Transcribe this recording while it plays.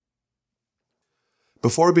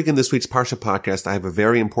Before we begin this week's Parsha podcast, I have a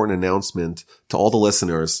very important announcement to all the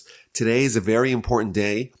listeners. Today is a very important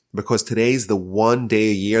day because today is the one day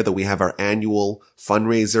a year that we have our annual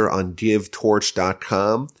fundraiser on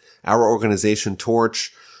givetorch.com. Our organization,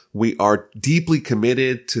 Torch, we are deeply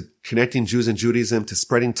committed to connecting Jews and Judaism, to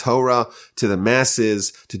spreading Torah to the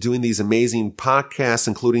masses, to doing these amazing podcasts,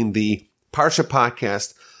 including the Parsha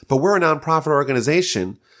podcast. But we're a nonprofit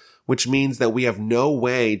organization, which means that we have no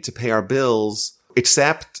way to pay our bills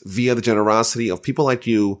except via the generosity of people like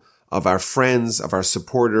you, of our friends, of our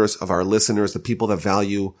supporters, of our listeners, the people that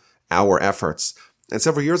value our efforts. And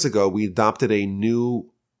several years ago, we adopted a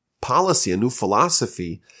new policy, a new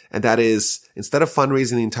philosophy, and that is, instead of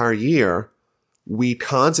fundraising the entire year, we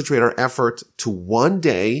concentrate our effort to one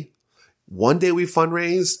day we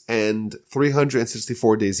fundraise, and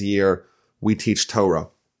 364 days a year we teach Torah.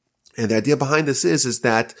 And the idea behind this is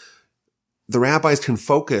that the rabbis can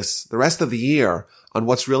focus the rest of the year on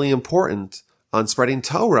what's really important, on spreading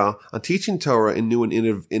Torah, on teaching Torah in new and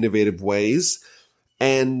innovative ways.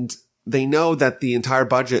 And they know that the entire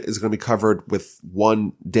budget is going to be covered with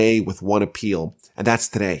one day, with one appeal. And that's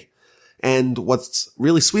today. And what's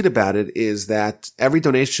really sweet about it is that every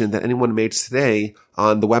donation that anyone makes today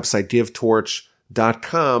on the website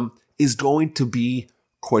givetorch.com is going to be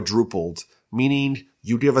quadrupled, meaning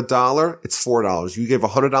you give $1, it's $4. You give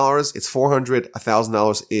 $100, it's $400.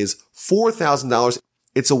 $1,000 is $4,000.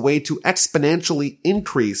 It's a way to exponentially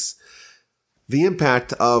increase the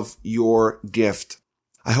impact of your gift.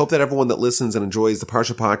 I hope that everyone that listens and enjoys the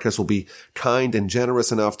Parsha podcast will be kind and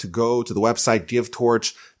generous enough to go to the website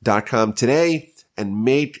givetorch.com today and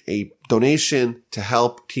make a donation to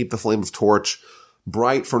help keep the flame of Torch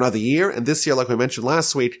bright for another year. And this year, like we mentioned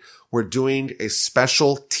last week, we're doing a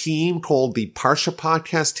special team called the Parsha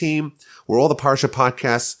Podcast Team, where all the Parsha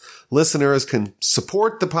Podcast listeners can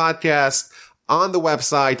support the podcast on the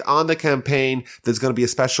website, on the campaign. There's going to be a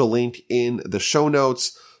special link in the show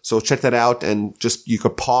notes. So check that out, and you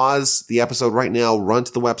could pause the episode right now, run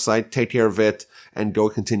to the website, take care of it, and go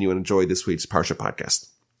continue and enjoy this week's Parsha podcast.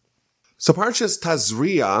 So Parshas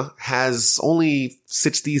Tazria has only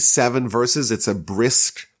 67 verses. It's a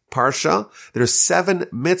brisk Parsha. There's 7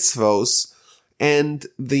 mitzvos, and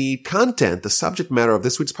the content, the subject matter of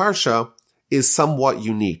this week's Parsha is somewhat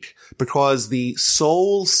unique because the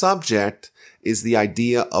sole subject is the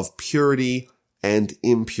idea of purity and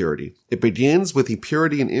impurity. It begins with the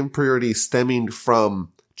purity and impurity stemming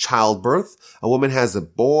from childbirth. A woman has a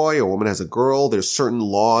boy, a woman has a girl. There's certain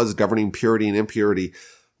laws governing purity and impurity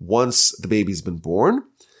once the baby's been born.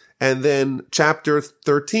 And then chapter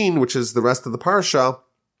 13, which is the rest of the Parsha,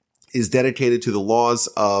 is dedicated to the laws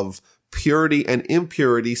of purity and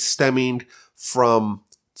impurity stemming from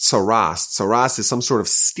tsaras. Tsaras is some sort of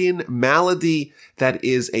skin malady that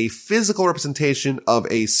is a physical representation of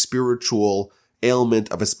a spiritual ailment,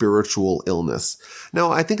 of a spiritual illness.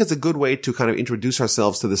 Now, I think it's a good way to kind of introduce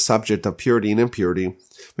ourselves to the subject of purity and impurity.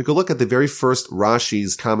 We could look at the very first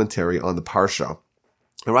Rashi's commentary on the Parsha.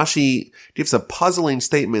 Rashi gives a puzzling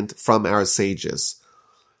statement from our sages.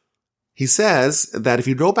 He says that if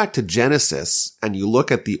you go back to Genesis and you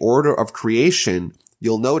look at the order of creation,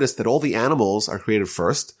 you'll notice that all the animals are created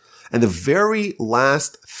first, and the very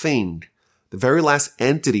last thing, the very last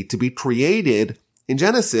entity to be created in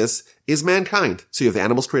Genesis is mankind. So you have the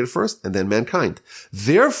animals created first and then mankind.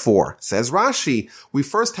 Therefore, says Rashi, we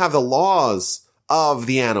first have the laws of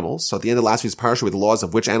the animals. So at the end of last week's parsha, with the laws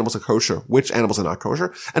of which animals are kosher, which animals are not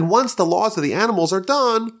kosher. And once the laws of the animals are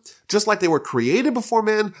done, just like they were created before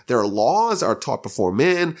man, their laws are taught before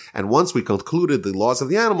man. And once we concluded the laws of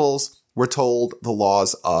the animals, we're told the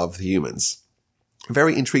laws of the humans. A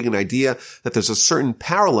very intriguing idea that there's a certain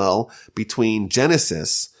parallel between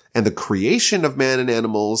Genesis and the creation of man and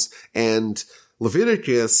animals and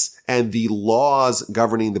Leviticus and the laws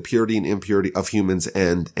governing the purity and impurity of humans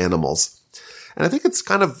and animals. And I think it's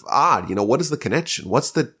kind of odd. What is the connection?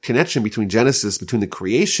 What's the connection between Genesis, between the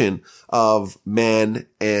creation of man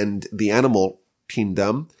and the animal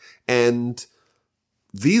kingdom, and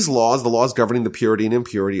these laws, the laws governing the purity and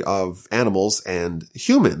impurity of animals and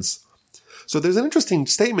humans? So there's an interesting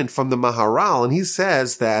statement from the Maharal, and he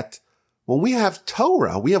says that when we have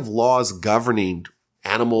Torah, we have laws governing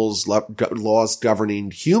animals, laws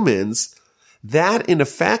governing humans. That, in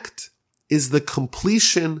effect, is the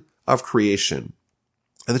completion of creation.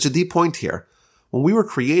 And there's a deep point here. When we were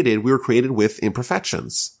created with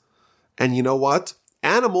imperfections. And you know what?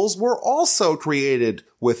 Animals were also created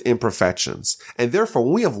with imperfections. And therefore,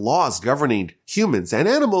 when we have laws governing humans and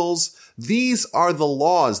animals, these are the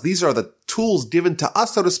laws. These are the tools given to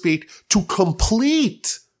us, so to speak, to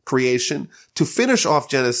complete creation, to finish off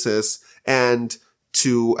Genesis, and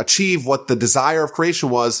to achieve what the desire of creation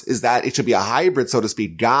was, is that it should be a hybrid, so to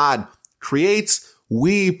speak. God creates,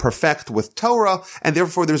 we perfect with Torah, and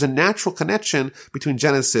therefore there's a natural connection between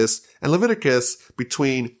Genesis and Leviticus,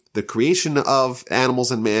 between the creation of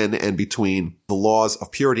animals and man and between the laws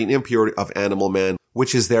of purity and impurity of animal man,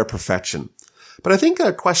 which is their perfection. But I think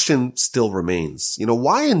a question still remains.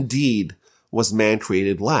 Why indeed was man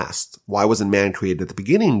created last? Why wasn't man created at the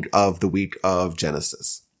beginning of the week of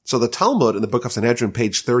Genesis? So the Talmud in the book of Sanhedrin,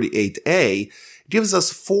 page 38a, gives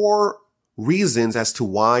us 4 reasons as to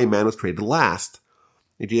why man was created last.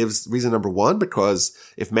 It gives reason number 1, because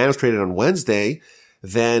if man was created on Wednesday,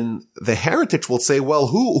 then the heretics will say, well,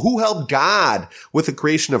 who helped God with the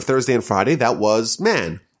creation of Thursday and Friday? That was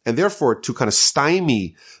man. And therefore, to kind of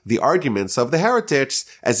stymie the arguments of the heretics,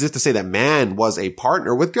 as if to say that man was a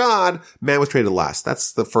partner with God, man was created last.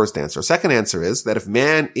 That's the first answer. Second answer is that if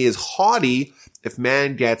man is haughty, if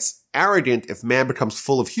man gets arrogant, if man becomes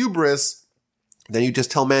full of hubris, then you just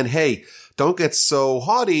tell man, hey, don't get so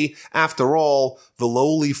haughty. After all, the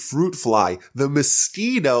lowly fruit fly, the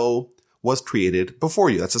mosquito, was created before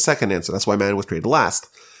you. That's the second answer. That's why man was created last.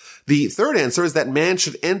 The third answer is that man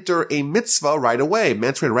should enter a mitzvah right away.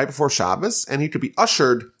 Man's created right before Shabbos, and he could be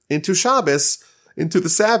ushered into Shabbos, into the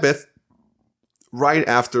Sabbath, right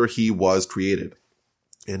after he was created.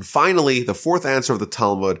 And finally, the fourth answer of the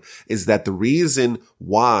Talmud is that the reason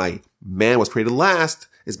why man was created last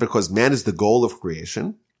is because man is the goal of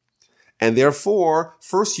creation. And therefore,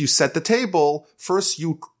 first you set the table, first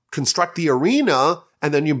you construct the arena,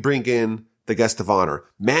 and then you bring in the guest of honor.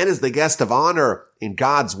 Man is the guest of honor in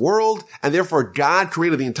God's world, and therefore God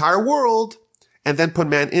created the entire world and then put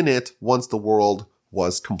man in it once the world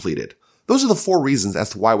was completed. Those are the 4 reasons as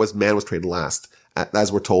to why man was created last,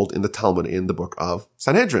 as we're told in the Talmud in the book of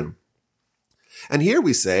Sanhedrin. And here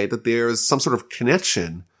we say that there's some sort of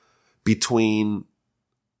connection between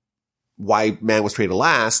why man was created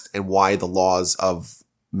last and why the laws of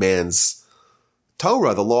man's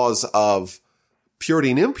Torah, the laws of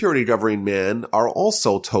purity and impurity governing man, are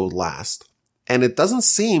also told last. And it doesn't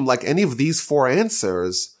seem like any of these 4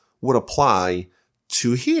 answers would apply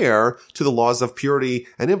to the laws of purity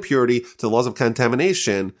and impurity, to the laws of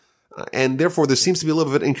contamination. And therefore, there seems to be a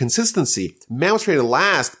little bit of inconsistency. Man was created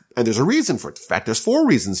last, and there's a reason for it. In fact, there's 4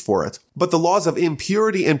 reasons for it. But the laws of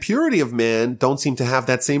impurity and purity of man don't seem to have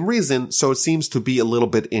that same reason, so it seems to be a little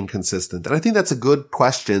bit inconsistent. And I think that's a good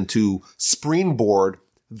question to springboard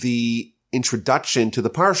the introduction to the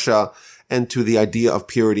Parsha and to the idea of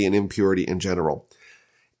purity and impurity in general.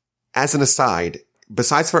 As an aside,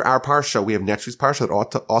 besides for our Parsha, we have next week's Parsha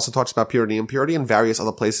that also talks about purity and impurity and various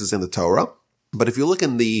other places in the Torah. But if you look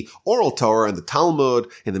in the oral Torah, in the Talmud,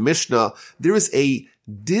 in the Mishnah, there is a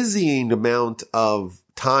dizzying amount of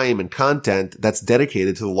time and content that's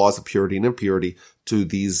dedicated to the laws of purity and impurity, to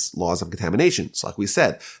these laws of contamination. So like we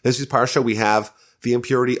said, this week's Parsha, we have the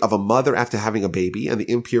impurity of a mother after having a baby, and the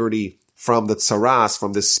impurity from the tsaras,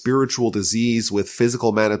 from this spiritual disease with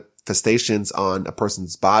physical manifestations on a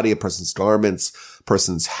person's body, a person's garments, a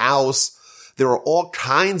person's house. There are all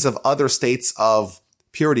kinds of other states of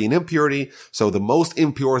purity and impurity. So the most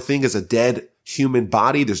impure thing is a dead human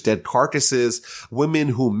body. There's dead carcasses. Women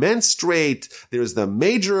who menstruate. There's the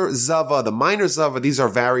major zava, the minor zava. These are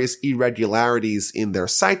various irregularities in their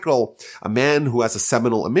cycle. A man who has a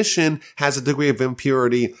seminal emission has a degree of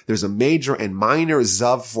impurity. There's a major and minor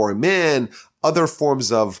zav for a man. Other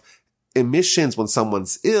forms of emissions when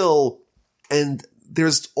someone's ill. And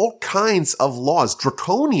there's all kinds of laws,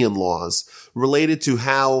 draconian laws, related to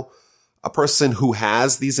how a person who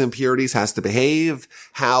has these impurities has to behave,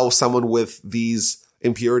 how someone with these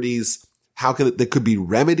impurities, they could be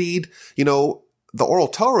remedied. The oral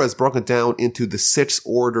Torah is broken down into the 6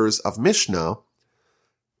 orders of Mishnah.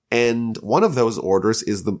 And one of those orders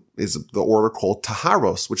is the order called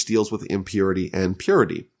Taharos, which deals with impurity and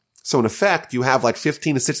purity. So in effect, you have like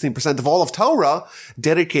 15 to 16% of all of Torah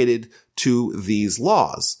dedicated to these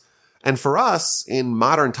laws. And for us, in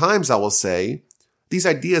modern times, I will say, these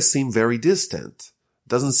ideas seem very distant.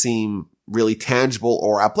 Doesn't seem really tangible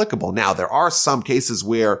or applicable. Now, there are some cases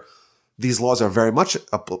where these laws are very much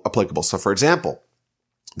applicable. So, for example,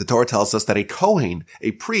 the Torah tells us that a Kohen,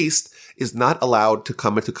 a priest, is not allowed to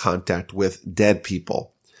come into contact with dead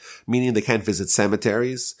people, meaning they can't visit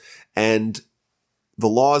cemeteries. And the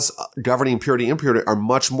laws governing purity and impurity are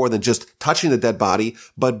much more than just touching the dead body,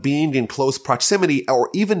 but being in close proximity or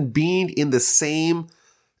even being in the same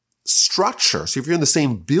structure. So if you're in the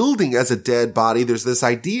same building as a dead body, there's this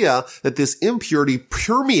idea that this impurity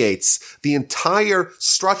permeates the entire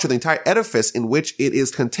structure, the entire edifice in which it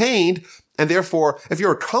is contained. And therefore, if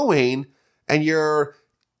you're a Kohen and you're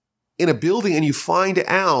in a building and you find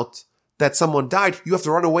out that someone died, you have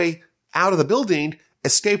to run away out of the building,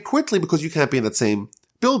 escape quickly because you can't be in that same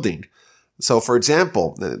building. So, for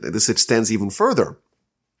example, this extends even further.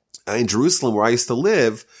 In Jerusalem, where I used to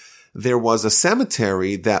live, there was a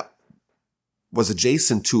cemetery that was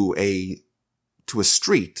adjacent to a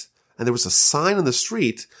street. And there was a sign on the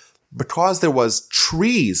street, because there was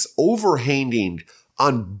trees overhanging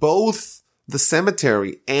on both the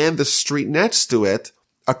cemetery and the street next to it,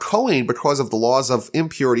 a Kohen, because of the laws of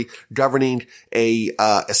impurity governing a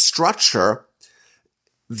structure,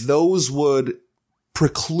 those would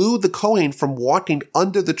preclude the Kohen from walking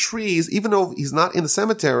under the trees, even though he's not in the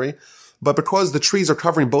cemetery. But because the trees are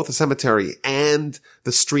covering both the cemetery and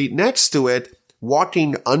the street next to it,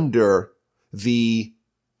 walking under the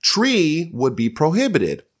tree would be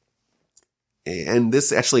prohibited. And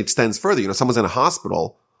this actually extends further. Someone's in a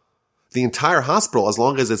hospital, the entire hospital, as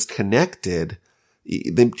long as it's connected,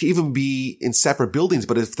 they can even be in separate buildings,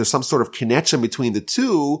 but if there's some sort of connection between the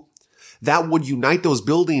two, that would unite those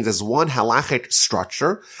buildings as one halachic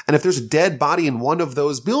structure. And if there's a dead body in one of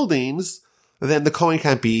those buildings, then the Kohen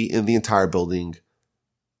can't be in the entire building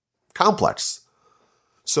complex.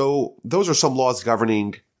 So those are some laws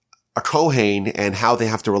governing a Kohen and how they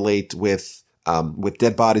have to relate with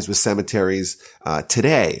dead bodies, with cemeteries,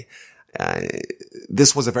 today.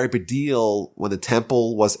 This was a very big deal when the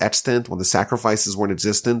temple was extant, when the sacrifices were in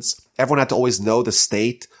existence. Everyone had to always know the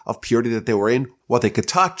state of purity that they were in, what they could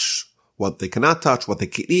touch, what they cannot touch, what they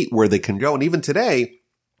can eat, where they can go. And even today,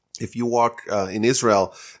 if you walk in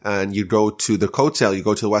Israel and you go to the Kotel, you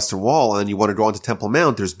go to the Western Wall, and you want to go onto Temple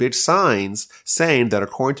Mount, there's big signs saying that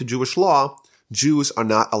according to Jewish law, Jews are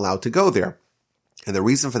not allowed to go there. And the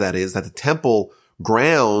reason for that is that the temple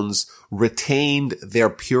grounds retained their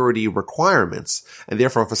purity requirements. And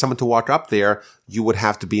therefore, for someone to walk up there, you would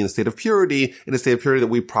have to be in a state of purity, that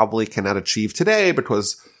we probably cannot achieve today,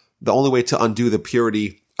 because the only way to undo the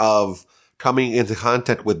purity of coming into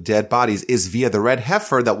contact with dead bodies is via the red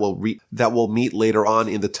heifer that will meet later on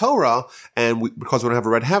in the Torah. And because we don't have a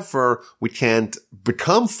red heifer, we can't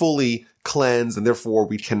become fully cleansed, and therefore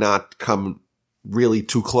we cannot come really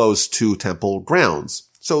too close to temple grounds.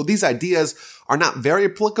 So these ideas are not very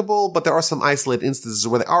applicable, but there are some isolated instances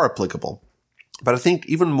where they are applicable. But I think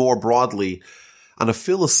even more broadly, on a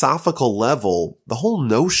philosophical level, the whole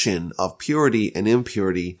notion of purity and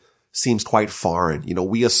impurity seems quite foreign.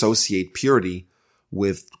 We associate purity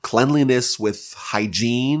with cleanliness, with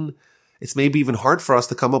hygiene. It's maybe even hard for us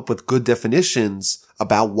to come up with good definitions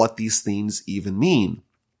about what these things even mean.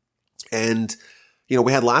 And,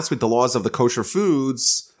 we had last week the laws of the kosher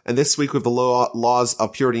foods, and this week we have the laws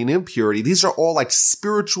of purity and impurity. These are all like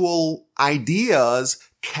spiritual ideas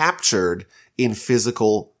captured in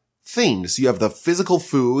physical things. You have the physical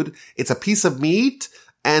food. It's a piece of meat,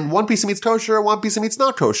 and one piece of meat's kosher, one piece of meat's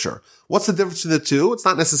not kosher. What's the difference between the two? It's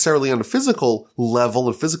not necessarily on a physical level,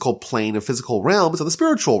 a physical plane, a physical realm. It's on the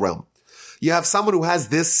spiritual realm. You have someone who has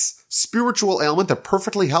this spiritual ailment. They're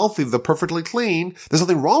perfectly healthy. They're perfectly clean. There's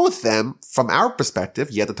nothing wrong with them from our perspective,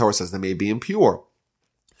 yet the Torah says they may be impure.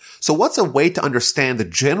 So what's a way to understand the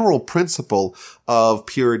general principle of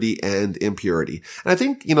purity and impurity? And I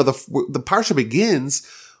think, the Parsha begins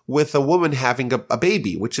with a woman having a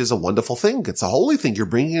baby, which is a wonderful thing. It's a holy thing. You're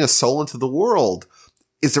bringing a soul into the world.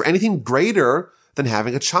 Is there anything greater than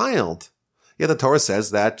having a child? Yeah, the Torah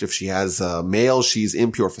says that if she has a male, she's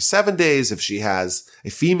impure for 7 days. If she has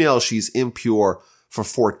a female, she's impure for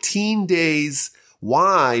 14 days.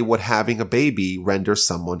 Why would having a baby render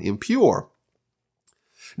someone impure?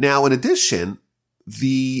 Now, in addition,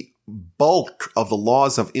 the bulk of the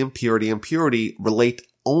laws of impurity and purity relate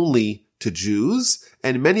only to Jews,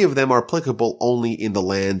 and many of them are applicable only in the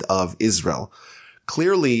land of Israel.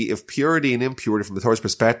 Clearly, if purity and impurity from the Torah's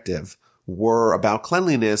perspective were about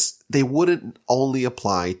cleanliness, they wouldn't only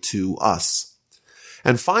apply to us.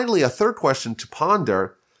 And finally, a third question to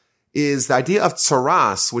ponder is the idea of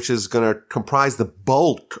tsaras, which is going to comprise the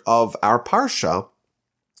bulk of our parsha.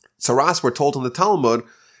 Tsaras, we're told in the Talmud,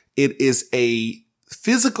 it is a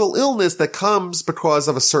physical illness that comes because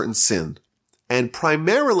of a certain sin. And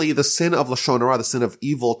primarily the sin of Lashon Hara, the sin of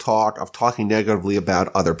evil talk, of talking negatively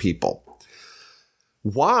about other people.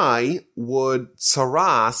 Why would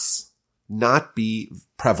tsaras not be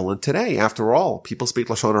prevalent today? After all, people speak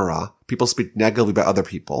Lashon Hara, people speak negatively about other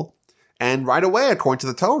people, and right away, according to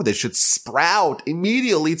the Torah, they should sprout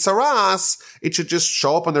immediately tsaras. It should just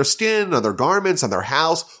show up on their skin, on their garments, on their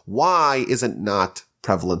house. Why is it not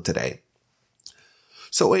prevalent today?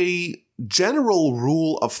 So a general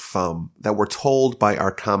rule of thumb that we're told by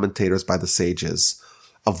our commentators, by the sages,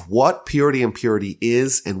 of what purity and impurity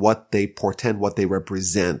is and what they portend, what they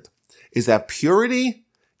represent, is that purity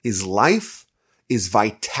is life, is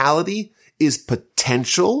vitality, is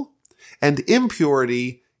potential, and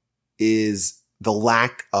impurity is the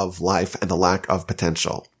lack of life and the lack of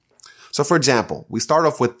potential. So for example, we start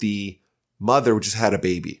off with the mother who just had a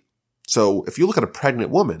baby. So if you look at a pregnant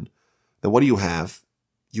woman, then what do you have?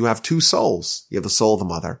 You have two souls. You have the soul of the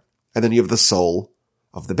mother, and then you have the soul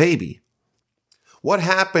of the baby. What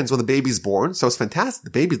happens when the baby's born? So it's fantastic.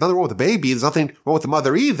 The baby's nothing wrong with the baby. There's nothing wrong with the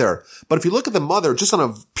mother either. But if you look at the mother just on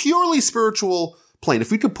a purely spiritual plane,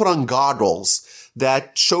 if we could put on goggles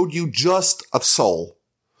that showed you just a soul,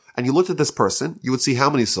 and you looked at this person, you would see how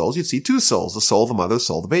many souls? You'd see two souls, the soul of the mother, the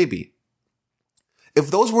soul of the baby.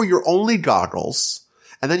 If those were your only goggles,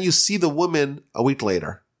 and then you see the woman a week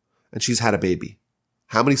later, and she's had a baby,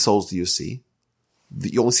 how many souls do you see?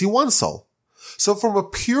 You only see one soul. So from a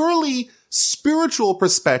purely spiritual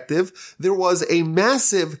perspective, there was a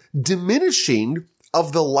massive diminishing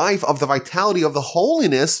of the life, of the vitality, of the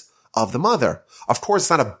holiness of the mother. Of course, it's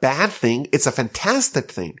not a bad thing. It's a fantastic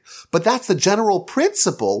thing. But that's the general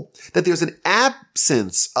principle, that there's an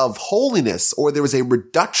absence of holiness, or there was a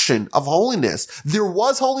reduction of holiness. There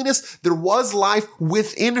was holiness. There was life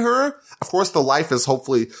within her. Of course, the life is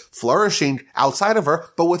hopefully flourishing outside of her,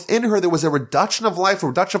 but within her, there was a reduction of life, a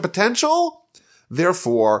reduction of potential.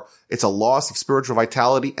 Therefore, it's a loss of spiritual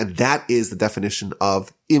vitality, and that is the definition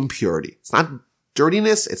of impurity. It's not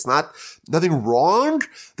dirtiness. It's not nothing wrong.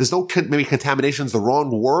 There's no, maybe contamination is the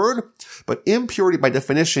wrong word, but impurity by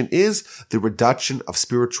definition is the reduction of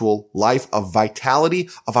spiritual life, of vitality,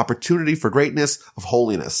 of opportunity for greatness, of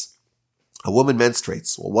holiness. A woman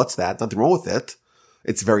menstruates. Well, what's that? Nothing wrong with it.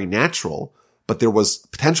 It's very natural, but there was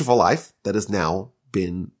potential for life that has now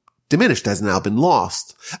been diminished, has now been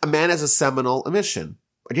lost. A man has a seminal emission.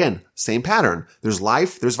 Again, same pattern. There's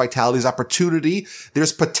life, there's vitality, there's opportunity,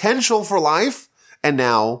 there's potential for life, and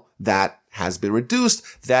now that has been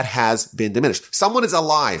reduced, that has been diminished. Someone is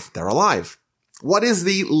alive. They're alive. What is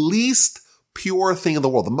the least pure thing in the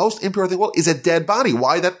world? The most impure thing in the world is a dead body.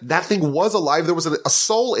 Why? That thing was alive. There was a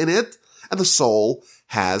soul in it, and the soul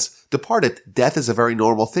has departed. Death is a very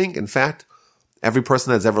normal thing. In fact, every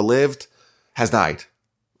person that's ever lived has died.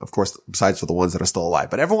 Of course, besides for the ones that are still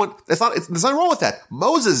alive. But everyone, there's nothing wrong with that.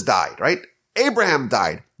 Moses died, right? Abraham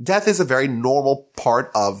died. Death is a very normal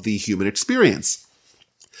part of the human experience.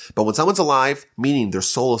 But when someone's alive, meaning their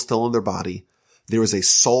soul is still in their body, there is a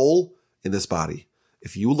soul in this body.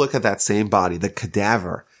 If you look at that same body, the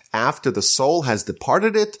cadaver, after the soul has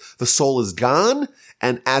departed it, the soul is gone,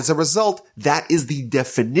 and as a result, that is the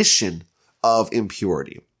definition of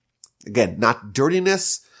impurity. Again, not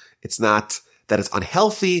dirtiness. It's not that it's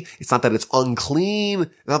unhealthy. It's not that it's unclean.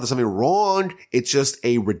 It's not that there's something wrong. It's just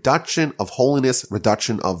a reduction of holiness,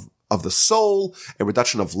 reduction of the soul, a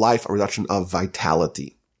reduction of life, a reduction of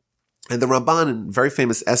vitality. And the Ramban, in a very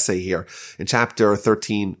famous essay here in chapter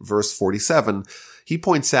 13, verse 47, he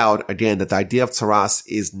points out again that the idea of tsaras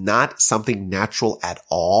is not something natural at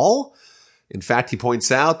all. In fact, he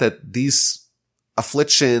points out that these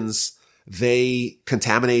afflictions, they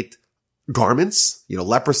contaminate garments.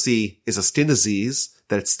 Leprosy is a skin disease,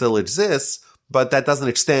 that it still exists, but that doesn't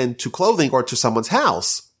extend to clothing or to someone's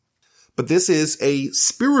house. But this is a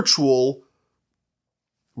spiritual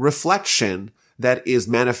reflection that is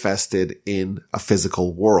manifested in a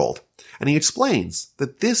physical world. And he explains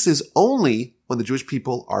that this is only when the Jewish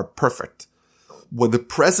people are perfect. When the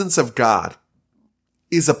presence of God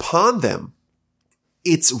is upon them,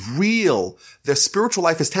 it's real. Their spiritual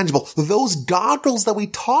life is tangible. Those goggles that we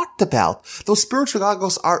talked about, those spiritual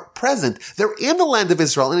goggles are present. They're in the land of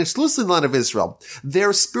Israel, and exclusively in the land of Israel.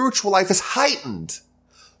 Their spiritual life is heightened.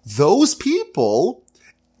 Those people,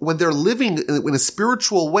 when they're living in a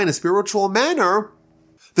spiritual way, in a spiritual manner,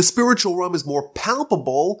 the spiritual realm is more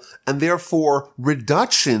palpable, and therefore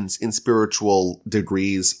reductions in spiritual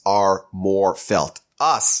degrees are more felt.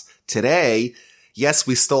 Us, today, yes,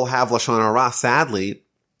 we still have Lashon Hara, sadly,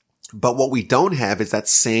 but what we don't have is that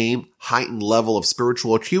same heightened level of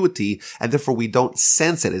spiritual acuity, and therefore we don't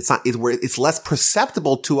sense it. It's less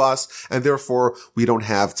perceptible to us, and therefore we don't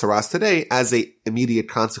have tsaras today as a immediate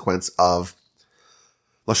consequence of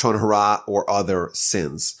Lashon Hara or other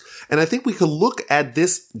sins. And I think we could look at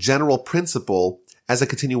this general principle as a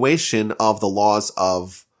continuation of the laws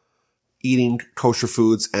of eating kosher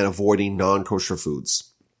foods and avoiding non-kosher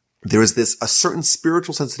foods. There is a certain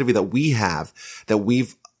spiritual sensitivity that we have, that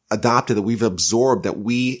we've adopted, that we've absorbed, that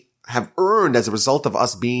we have earned as a result of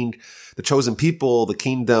us being the chosen people, the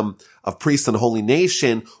kingdom of priests and a holy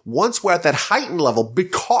nation, once we're at that heightened level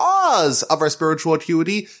because of our spiritual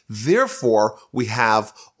acuity, therefore we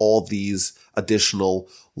have all these additional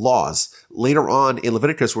laws. Later on in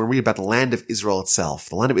Leviticus, we're going to read about the land of Israel itself.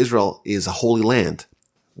 The land of Israel is a holy land.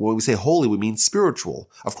 When we say holy, we mean spiritual.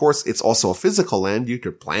 Of course, it's also a physical land. You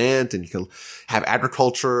could plant and you can have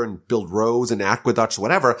agriculture and build roads and aqueducts,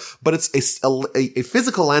 whatever. But it's a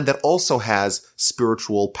physical land that also has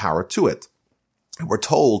spiritual power to it. And we're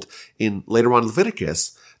told later on in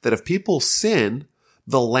Leviticus that if people sin,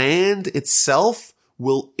 the land itself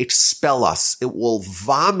will expel us. It will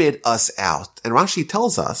vomit us out. And Rashi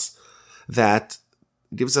tells us that,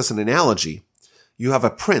 gives us an analogy. You have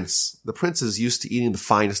a prince. The prince is used to eating the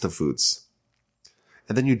finest of foods.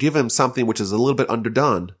 And then you give him something which is a little bit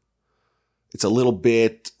underdone. It's a little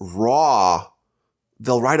bit raw.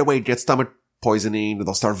 They'll right away get stomach poisoning or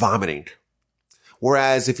they'll start vomiting.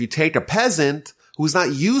 Whereas if you take a peasant who's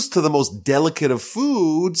not used to the most delicate of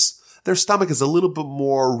foods, their stomach is a little bit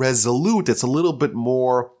more resolute. It's a little bit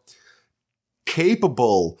more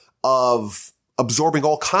capable of absorbing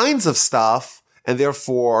all kinds of stuff. And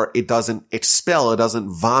therefore, it doesn't expel, it doesn't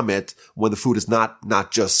vomit when the food is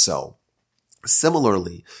not just so.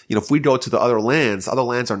 Similarly, if we go to the other lands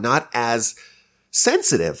are not as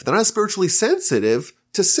sensitive. They're not spiritually sensitive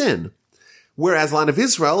to sin. Whereas the land of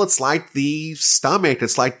Israel, it's like the stomach,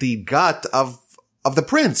 it's like the gut of the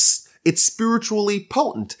prince. It's spiritually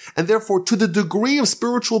potent. And therefore, to the degree of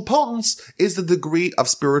spiritual potence is the degree of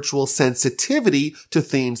spiritual sensitivity to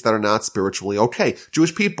things that are not spiritually okay.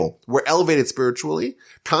 Jewish people, we're elevated spiritually.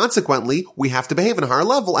 Consequently, we have to behave at a higher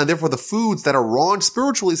level. And therefore, the foods that are wrong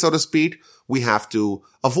spiritually, so to speak, we have to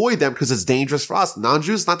avoid them because it's dangerous for us.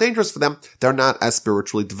 Non-Jews, it's not dangerous for them. They're not as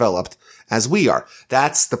spiritually developed as we are.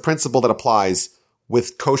 That's the principle that applies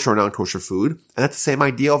with kosher and non-kosher food. And that's the same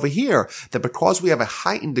idea over here, that because we have a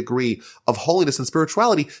heightened degree of holiness and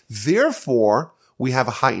spirituality, therefore we have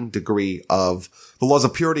a heightened degree of the laws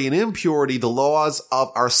of purity and impurity, the laws of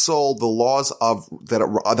our soul, the laws that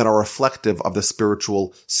are reflective of the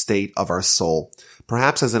spiritual state of our soul.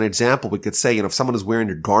 Perhaps as an example, we could say, if someone is wearing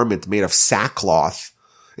a garment made of sackcloth,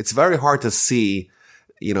 it's very hard to see,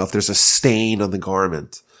 if there's a stain on the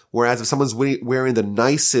garment. Whereas if someone's wearing the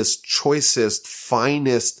nicest, choicest,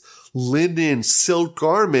 finest linen, silk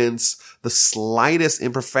garments, the slightest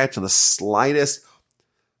imperfection, the slightest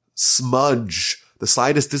smudge, the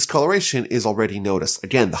slightest discoloration is already noticed.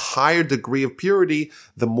 Again, the higher degree of purity,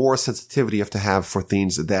 the more sensitivity you have to have for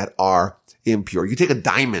things that are impure. You take a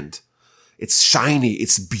diamond. It's shiny.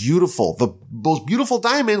 It's beautiful. The most beautiful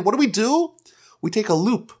diamond, what do? We take a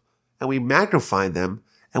loupe and we magnify them.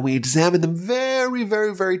 And we examine them very,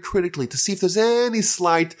 very, very critically to see if there's any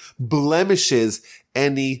slight blemishes,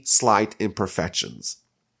 any slight imperfections.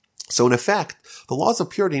 So in effect, the laws of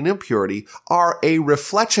purity and impurity are a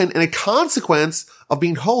reflection and a consequence of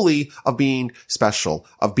being holy, of being special,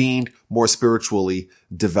 of being more spiritually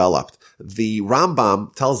developed. The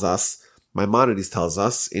Rambam tells us, Maimonides tells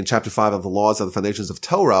us in chapter 5 of the Laws of the Foundations of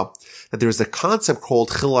Torah that there is a concept called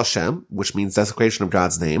Chil Hashem, which means desecration of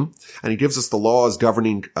God's name. And he gives us the laws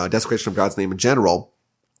governing desecration of God's name in general.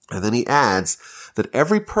 And then he adds that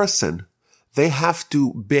every person, they have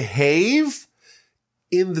to behave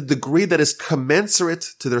in the degree that is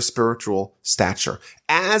commensurate to their spiritual stature.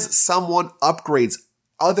 As someone upgrades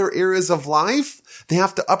other areas of life, they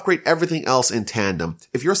have to upgrade everything else in tandem.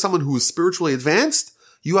 If you're someone who is spiritually advanced,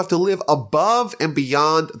 you have to live above and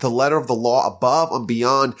beyond the letter of the law, above and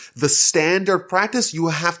beyond the standard practice. You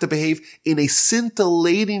have to behave in a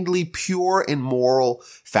scintillatingly pure and moral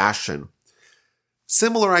fashion.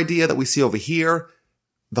 Similar idea that we see over here.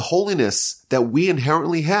 The holiness that we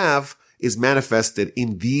inherently have is manifested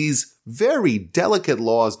in these very delicate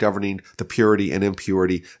laws governing the purity and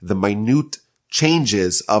impurity, the minute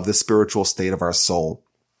changes of the spiritual state of our soul.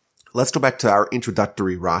 Let's go back to our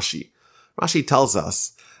introductory Rashi. Rashi tells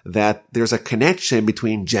us that there's a connection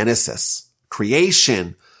between Genesis,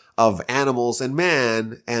 creation of animals and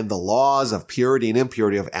man, and the laws of purity and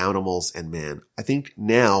impurity of animals and man. I think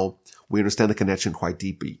now we understand the connection quite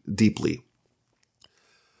deeply.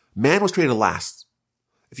 Man was created last.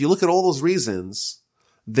 If you look at all those reasons,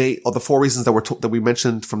 the 4 reasons that we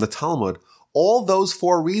mentioned from the Talmud, all those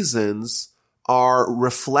 4 reasons are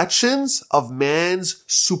reflections of man's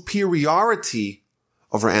superiority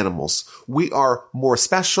over animals. We are more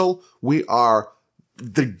special. We are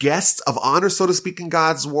the guests of honor, so to speak, in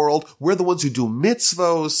God's world. We're the ones who do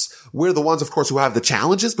mitzvos. We're the ones, of course, who have the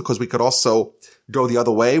challenges, because we could also go the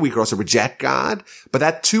other way. We could also reject God. But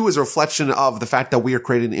that too is a reflection of the fact that we are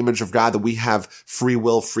created in the image of God, that we have free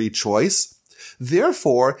will, free choice.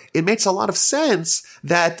 Therefore, it makes a lot of sense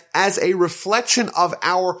that as a reflection of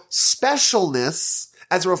our specialness,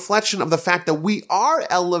 as a reflection of the fact that we are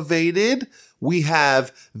elevated, we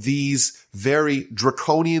have these very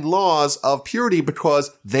draconian laws of purity,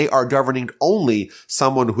 because they are governing only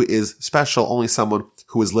someone who is special, only someone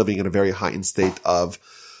who is living in a very heightened state of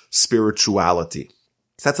spirituality.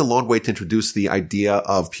 So that's a long way to introduce the idea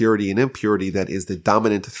of purity and impurity that is the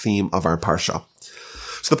dominant theme of our Parsha.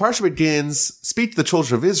 So the Parsha begins, speak to the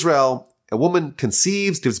children of Israel. A woman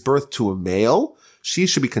conceives, gives birth to a male. She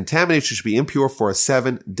should be contaminated. She should be impure for a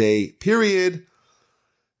 7-day period.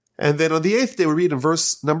 And then on the 8th day, we read in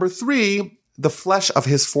verse number 3, the flesh of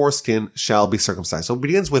his foreskin shall be circumcised. So it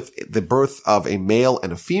begins with the birth of a male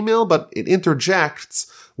and a female, but it interjects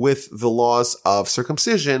with the laws of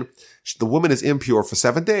circumcision. The woman is impure for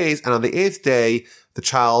 7 days, and on the 8th day, the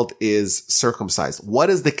child is circumcised.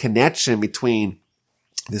 What is the connection between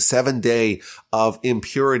the 7th day of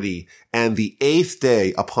impurity and the 8th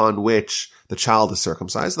day upon which the child is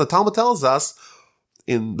circumcised? The Talmud tells us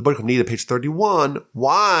in the book of Nida, page 31,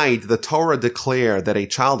 why did the Torah declare that a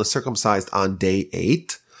child is circumcised on day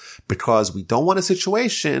 8? Because we don't want a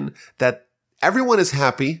situation that everyone is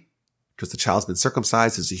happy because the child's been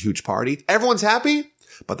circumcised. There's a huge party. Everyone's happy,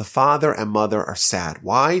 but the father and mother are sad.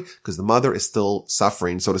 Why? Because the mother is still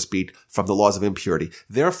suffering, so to speak, from the laws of impurity.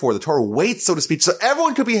 Therefore, the Torah waits, so to speak, so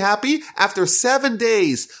everyone could be happy. After 7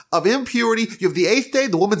 days of impurity, you have the 8th day,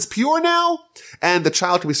 the woman's pure now, and the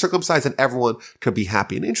child can be circumcised, and everyone could be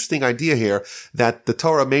happy. An interesting idea here, that the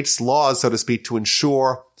Torah makes laws, so to speak, to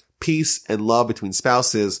ensure peace and love between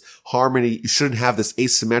spouses, harmony. You shouldn't have this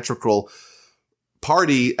asymmetrical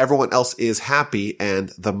party, everyone else is happy, and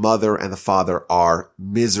the mother and the father are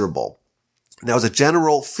miserable. Now, as a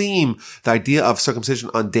general theme, the idea of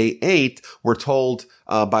circumcision on day 8, we're told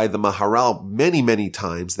by the Maharal many, many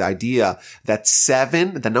times, the idea that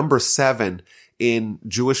 7, the number 7 in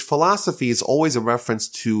Jewish philosophy is always a reference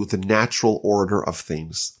to the natural order of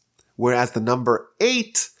things. Whereas the number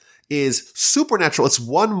 8 is supernatural. It's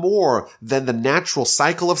one more than the natural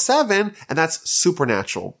cycle of 7, and that's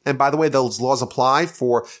supernatural. And by the way, those laws apply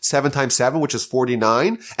for 7 times 7, which is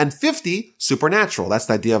 49, and 50, supernatural. That's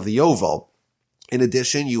the idea of the Yovel. In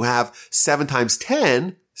addition, you have 7 times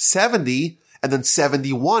 10, 70, and then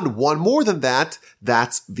 71, one more than that.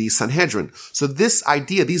 That's the Sanhedrin. So this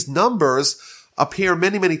idea, these numbers appear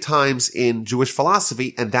many, many times in Jewish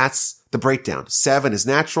philosophy, and that's the breakdown. 7 is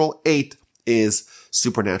natural, 8 is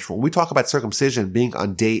supernatural. When we talk about circumcision being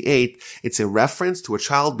on day 8, it's a reference to a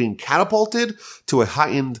child being catapulted to a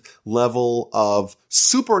heightened level of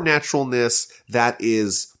supernaturalness that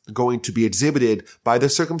is going to be exhibited by the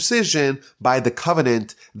circumcision, by the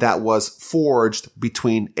covenant that was forged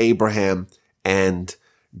between Abraham and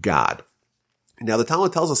God. Now, the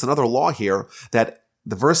Talmud tells us another law here, that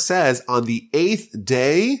the verse says, on the 8th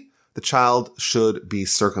day, the child should be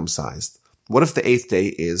circumcised. What if the 8th day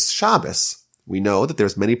is Shabbos? We know that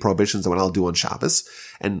there's many prohibitions that we're not allowed to do on Shabbos,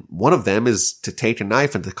 and one of them is to take a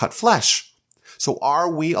knife and to cut flesh. So are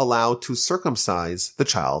we allowed to circumcise the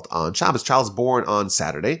child on Shabbos? Child's born on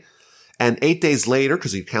Saturday, and 8 days later,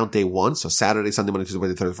 because you count day 1, so Saturday, Sunday, Monday, Tuesday,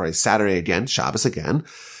 Wednesday, Thursday, Friday, Saturday again, Shabbos again.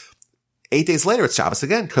 8 days later, it's Shabbos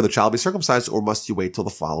again. Could the child be circumcised, or must you wait till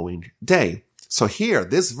the following day? So here,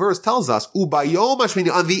 this verse tells us, Ubayom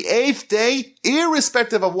Hashmini, on the 8th day,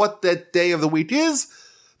 irrespective of what that day of the week is,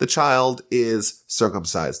 the child is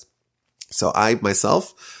circumcised. So I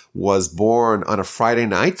myself was born on a Friday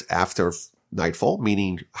night after nightfall,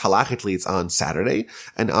 meaning halachically it's on Saturday,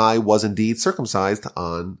 and I was indeed circumcised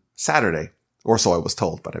on Saturday. Or so I was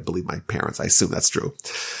told, but I believe my parents. I assume that's true.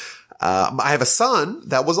 I have a son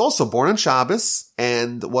that was also born on Shabbos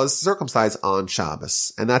and was circumcised on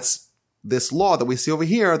Shabbos. And that's this law that we see over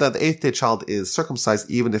here, that the 8th day child is circumcised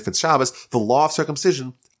even if it's Shabbos. The law of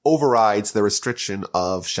circumcision overrides the restriction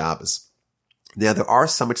of Shabbos. Now, there are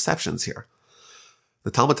some exceptions here. The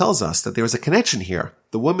Talmud tells us that there is a connection here.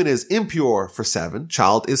 The woman is impure for 7,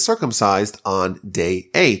 child is circumcised on day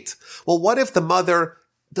 8. Well, what if the mother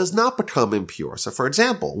does not become impure? So, for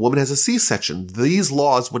example, a woman has a C-section. These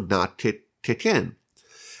laws would not kick in.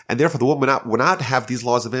 And therefore, the woman would not have these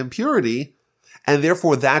laws of impurity, and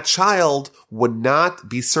therefore that child would not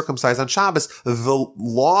be circumcised on Shabbos. The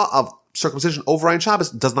law of circumcision overriding Shabbos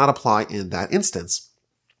does not apply in that instance.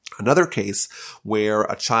 Another case where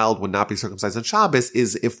a child would not be circumcised on Shabbos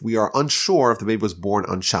is if we are unsure if the baby was born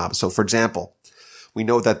on Shabbos. So, for example, We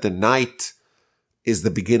know that the night is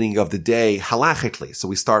the beginning of the day halachically. So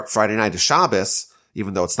we start Friday night to Shabbos,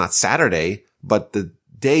 even though it's not Saturday, but the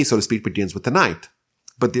day, so to speak, begins with the night.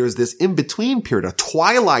 But there's this in-between period, a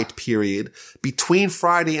twilight period between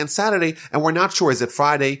Friday and Saturday, and we're not sure, is it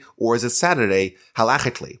Friday or is it Saturday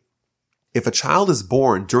halachically? If a child is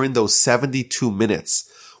born during those 72 minutes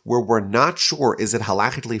where we're not sure, is it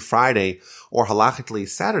halachically Friday or halachically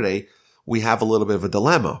Saturday, we have a little bit of a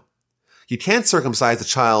dilemma. You can't circumcise the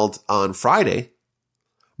child on Friday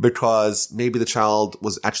because maybe the child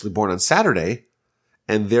was actually born on Saturday,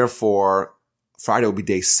 and therefore Friday will be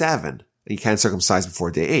day 7, and you can't circumcise before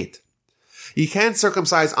day 8. You can't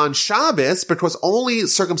circumcise on Shabbos because only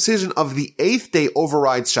circumcision of the 8th day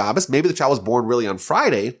overrides Shabbos. Maybe the child was born really on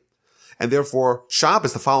Friday, and therefore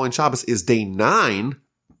Shabbos, the following Shabbos, is day 9,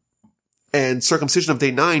 and circumcision of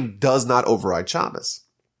day 9 does not override Shabbos.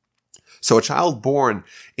 So a child born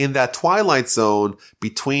in that twilight zone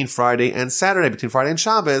between Friday and Saturday, between Friday and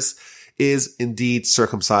Shabbos, is indeed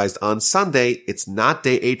circumcised on Sunday. It's not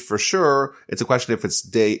day 8 for sure. It's a question if it's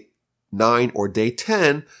day 9 or day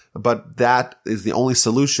 10, but that is the only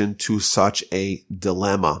solution to such a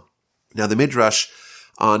dilemma. Now the Midrash,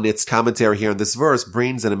 on its commentary here in this verse,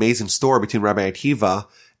 brings an amazing story between Rabbi Akiva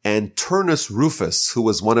and Turnus Rufus, who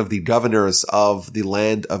was one of the governors of the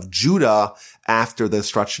land of Judah after the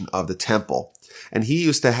destruction of the temple. And he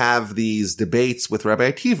used to have these debates with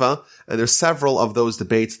Rabbi Akiva, and there's several of those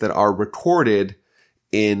debates that are recorded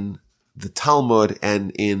in the Talmud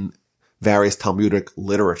and in various Talmudic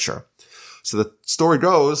literature. So the story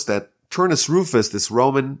goes that Turnus Rufus, this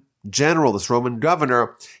Roman general, this Roman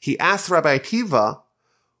governor, he asked Rabbi Akiva,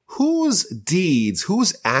 whose deeds,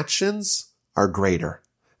 whose actions are greater?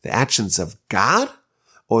 The actions of God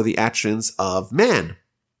or the actions of man?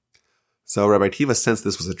 So Rabbi Akiva sensed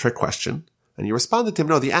this was a trick question, and he responded to him,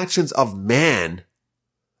 no, the actions of man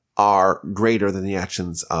are greater than the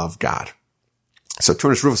actions of God. So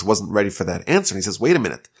Turnus Rufus wasn't ready for that answer. And he says, wait a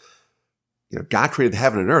minute. God created the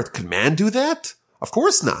heaven and earth. Can man do that? Of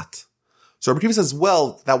course not. So Rabbi Akiva says,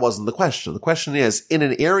 well, that wasn't the question. The question is, in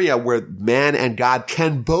an area where man and God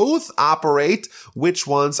can both operate, which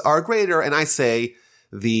ones are greater? And I say,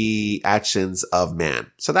 the actions of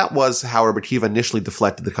man. So that was how Rabbi Akiva initially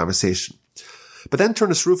deflected the conversation. But then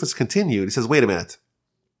Turnus Rufus continued. He says, wait a minute.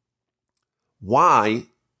 Why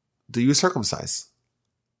do you circumcise?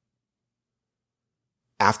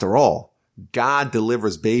 After all, God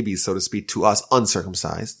delivers babies, so to speak, to us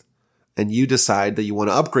uncircumcised, and you decide that you want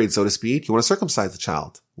to upgrade, so to speak, you want to circumcise the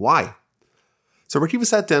child. Why? So Rabbi Akiva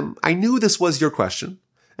said to him, I knew this was your question,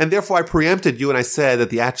 and therefore I preempted you and I said that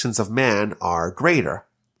the actions of man are greater.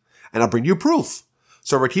 And I'll bring you proof.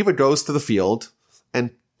 So Rabbi Akiva goes to the field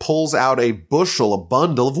and pulls out a bushel, a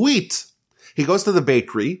bundle of wheat. He goes to the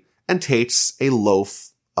bakery and takes a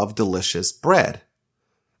loaf of delicious bread.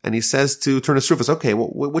 And he says to Turnus Rufus, okay, well,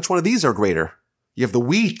 which one of these are greater? You have the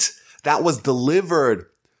wheat that was delivered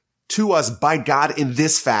to us by God in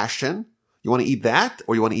this fashion. You want to eat that,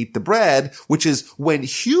 or you want to eat the bread, which is when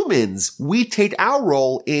humans, we take our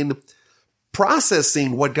role in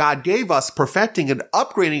processing what God gave us, perfecting and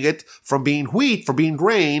upgrading it from being wheat, from being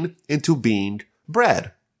grain, into being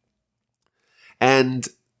bread. And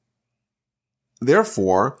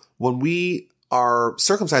therefore, when we are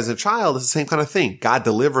circumcising a child, it's the same kind of thing. God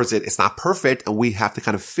delivers it. It's not perfect, and we have to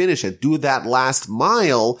kind of finish it, do that last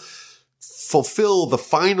mile, fulfill the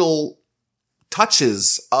final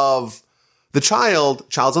touches of the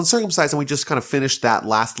child's uncircumcised, and we just kind of finish that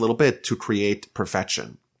last little bit to create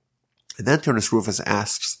perfection. And then Turnus Rufus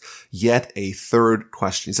asks yet a third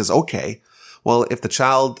question. He says, okay, well, if the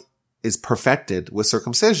child is perfected with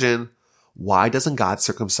circumcision, why doesn't God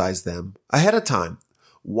circumcise them ahead of time?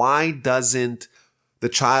 Why doesn't the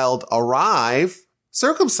child arrive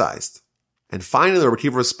circumcised? And finally, Rabbi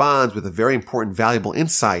Akiva responds with a very important, valuable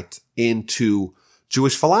insight into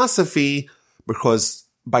Jewish philosophy, because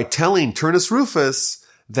by telling Turnus Rufus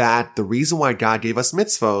that the reason why God gave us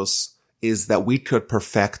mitzvos is that we could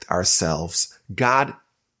perfect ourselves. God,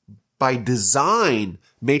 by design,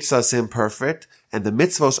 makes us imperfect, and the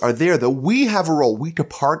mitzvos are there that we have a role. We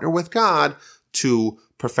could partner with God to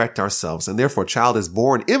perfect ourselves. And therefore, a child is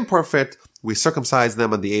born imperfect. We circumcise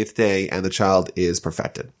them on the 8th day, and the child is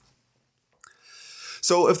perfected.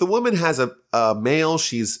 So if the woman has a male,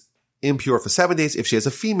 she's impure for 7 days. If she has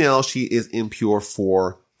a female, she is impure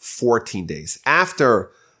for 14 days.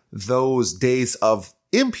 After those days of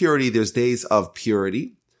impurity, there's days of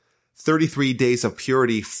purity. 33 days of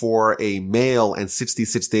purity for a male and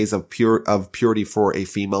 66 days of purity for a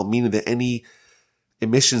female, meaning that any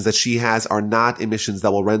emissions that she has are not emissions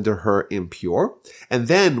that will render her impure. And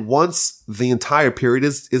then once the entire period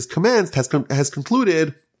is commenced, has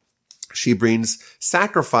concluded, she brings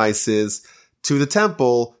sacrifices to the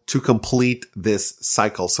temple to complete this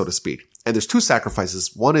cycle, so to speak. And there's two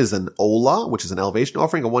sacrifices. One is an ola, which is an elevation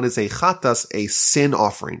offering, and one is a chatas, a sin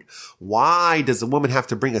offering. Why does a woman have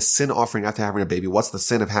to bring a sin offering after having a baby? What's the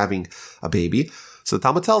sin of having a baby? So the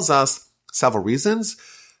Talmud tells us several reasons.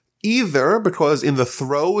 Either because in the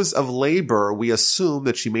throes of labor, we assume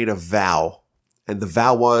that she made a vow. And the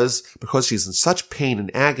vow was because she's in such pain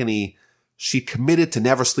and agony, she committed to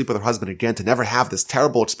never sleep with her husband again, to never have this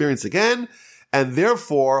terrible experience again. And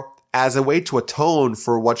therefore, as a way to atone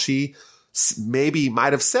for what she maybe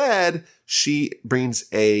might have said, she brings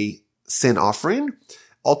a sin offering.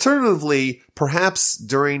 Alternatively, perhaps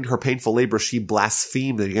during her painful labor, she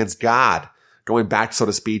blasphemed against God, going back, so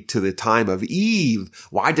to speak, to the time of Eve.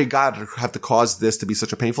 Why did God have to cause this to be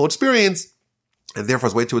such a painful experience? And therefore,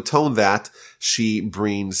 as a way to atone that, she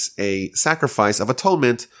brings a sacrifice of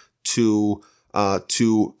atonement to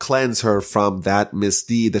cleanse her from that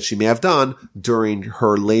misdeed that she may have done during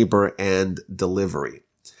her labor and delivery.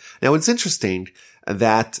 Now, it's interesting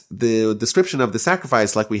that the description of the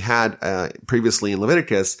sacrifice, like we had previously in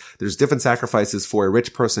Leviticus, there's different sacrifices for a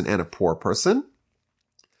rich person and a poor person.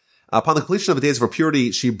 Upon the completion of the days of her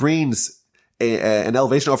purity, she brings an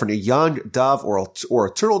elevation offering, a young dove or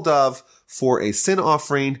a turtle dove for a sin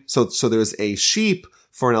offering. So there's a sheep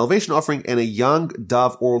for an elevation offering and a young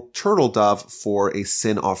dove or turtle dove for a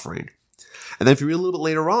sin offering. And then if you read a little bit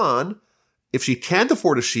later on, if she can't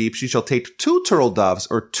afford a sheep, she shall take 2 turtle doves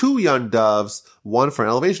or 2 young doves, one for an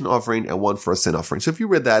elevation offering and one for a sin offering. So if you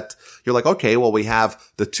read that, you're like, okay, well, we have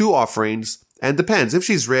the 2 offerings, and depends. If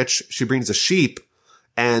she's rich, she brings a sheep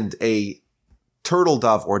and a turtle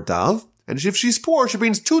dove or dove. And if she's poor, she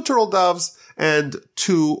brings 2 turtle doves and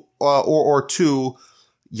 2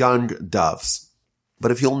 young doves.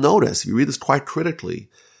 But if you'll notice, if you read this quite critically,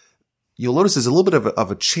 you'll notice there's a little bit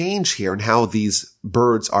of a change here in how these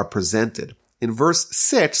birds are presented. In verse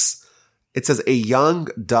 6, it says a young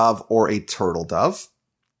dove or a turtle dove.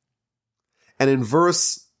 And in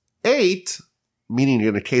verse 8, meaning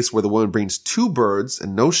in a case where the woman brings 2 birds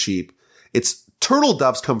and no sheep, it's turtle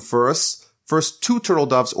doves come first 2 turtle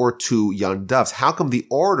doves or 2 young doves. How come the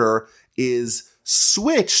order is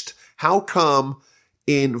switched? How come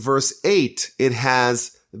in verse 8 it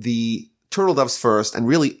has the turtle doves first, and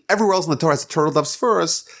really everywhere else in the Torah has the turtle doves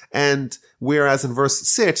first, and whereas in verse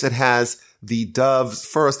 6 it has the doves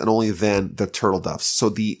first and only then the turtle doves. So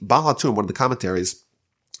the Baal HaTurim, one of the commentaries,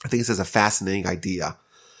 I think he says a fascinating idea.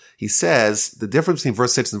 He says the difference between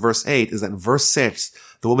verse 6 and verse 8 is that in verse 6,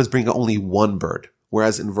 the woman's bringing only 1 bird,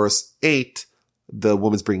 whereas in verse 8, the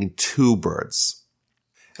woman's bringing 2 birds.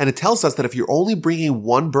 And it tells us that if you're only bringing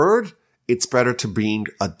 1 bird, it's better to bring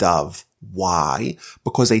a dove. Why?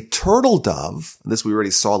 Because a turtle dove, and this we already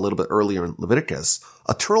saw a little bit earlier in Leviticus,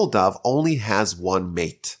 a turtle dove only has 1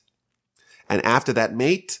 mate. And after that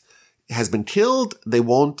mate has been killed, they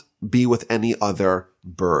won't be with any other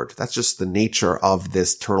bird. That's just the nature of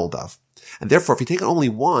this turtle dove. And therefore, if you take only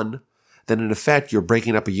 1, then in effect, you're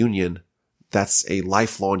breaking up a union that's a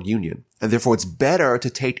lifelong union. And therefore, it's better to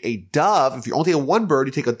take a dove. If you're only taking 1 bird,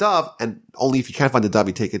 you take a dove, and only if you can't find a dove,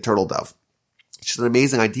 you take a turtle dove. It's just an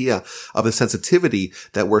amazing idea of the sensitivity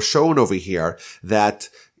that we're shown over here, that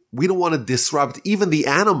we don't want to disrupt even the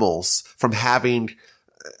animals from having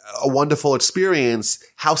a wonderful experience,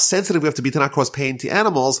 how sensitive we have to be to not cause pain to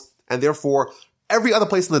animals. And therefore, every other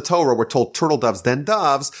place in the Torah, we're told turtle doves, then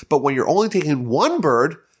doves. But when you're only taking 1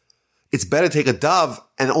 bird, it's better to take a dove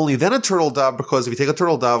and only then a turtle dove, because if you take a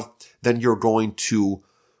turtle dove, then you're going to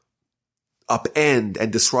upend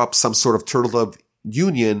and disrupt some sort of turtle dove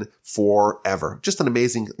union forever. Just an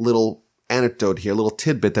amazing little anecdote here, a little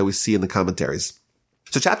tidbit that we see in the commentaries.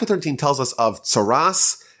 So chapter 13 tells us of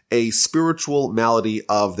tsaras, a spiritual malady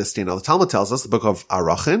of this day. Now the Talmud tells us, the book of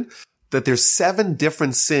Arachin, that there's 7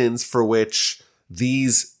 different sins for which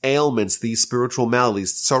these ailments, these spiritual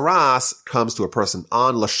maladies, tsaras, comes to a person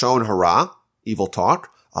on lashon hara, evil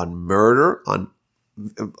talk, on murder, on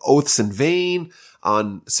oaths in vain,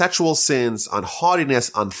 on sexual sins, on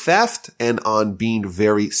haughtiness, on theft, and on being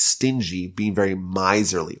very stingy, being very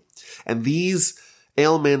miserly. And these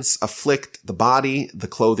ailments afflict the body, the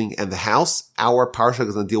clothing, and the house. Our Parsha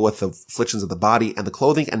is going to deal with the afflictions of the body and the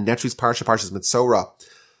clothing, and next week's Parsha, Parshas Mitzorah,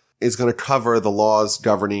 is going to cover the laws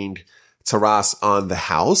governing tsaras on the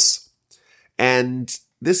house. And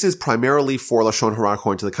this is primarily for lashon hara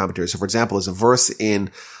according to the commentary. So for example, there's a verse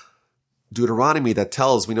in Deuteronomy that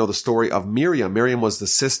tells, we know the story of Miriam. Miriam was the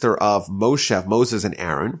sister of Moses and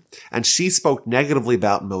Aaron, and she spoke negatively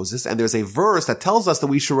about Moses. And there's a verse that tells us that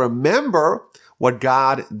we should remember what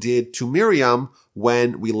God did to Miriam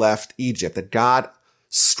when we left Egypt, that God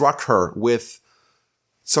struck her with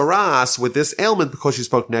tsaras, with this ailment, because she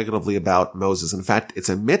spoke negatively about Moses. In fact, it's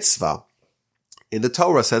a mitzvah in the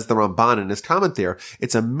Torah, says the Ramban in his commentary.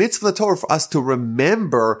 It's a mitzvah in the Torah for us to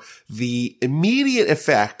remember the immediate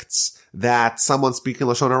effects that someone speaking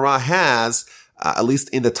Lashon Hara has, at least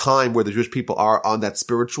in the time where the Jewish people are on that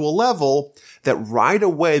spiritual level, that right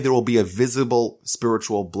away there will be a visible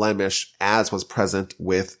spiritual blemish, as was present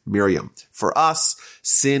with Miriam. For us,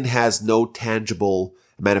 sin has no tangible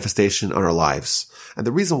manifestation on our lives. And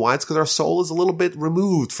the reason why, it's because our soul is a little bit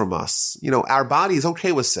removed from us. Our body is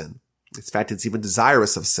okay with sin. In fact, it's even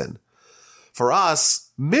desirous of sin. For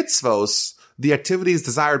us, mitzvos, the activities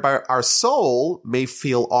desired by our soul, may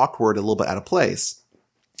feel awkward, a little bit out of place.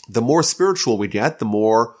 The more spiritual we get, the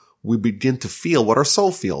more we begin to feel what our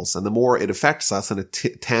soul feels, and the more it affects us in a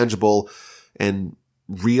tangible and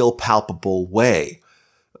real, palpable way.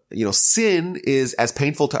 Sin is as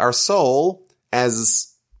painful to our soul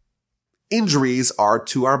as injuries are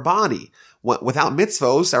to our body. Without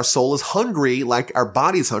mitzvos, our soul is hungry like our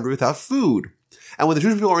body is hungry without food. And when the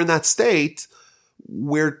Jewish people are in that state,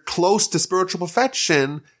 we're close to spiritual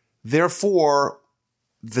perfection. Therefore,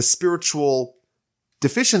 the spiritual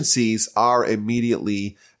deficiencies are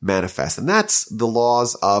immediately manifest. And that's the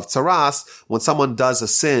laws of tsaras. When someone does a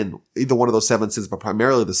sin, either one of those 7 sins, but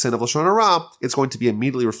primarily the sin of Lashon Hara, it's going to be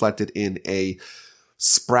immediately reflected in a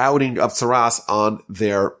sprouting of tsaras on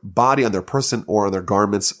their body, on their person, or on their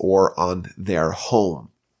garments, or on their home.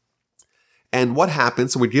 And what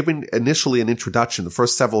happens? So we're given initially an introduction. The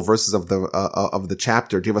first several verses of the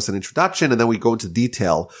chapter give us an introduction, and then we go into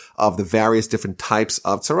detail of the various different types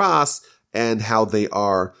of tsaras and how they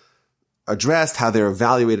are addressed, how they're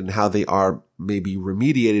evaluated, and how they are maybe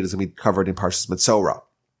remediated, as we covered in Parshas Metzora.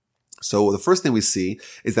 So the first thing we see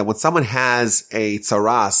is that when someone has a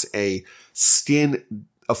tsaras, a skin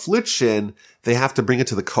affliction, they have to bring it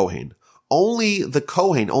to the Kohen. Only the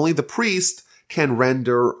Kohen, only the priest, can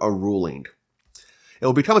render a ruling. It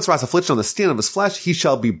will become a tsaras affliction on the skin of his flesh. He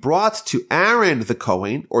shall be brought to Aaron the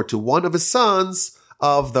Kohen, or to one of his sons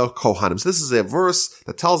of the Kohanim. So this is a verse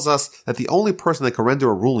that tells us that the only person that can render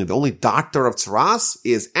a ruling, the only doctor of tsaras,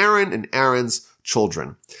 is Aaron and Aaron's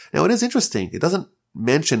children. Now it is interesting. It doesn't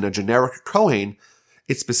mention a generic Kohen.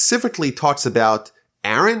 It specifically talks about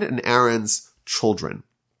Aaron and Aaron's children.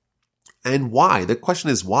 And why? The question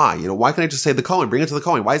is why? Why can't I just say the Kohen, bring it to the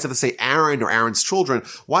Kohen? Why does it have to say Aaron or Aaron's children?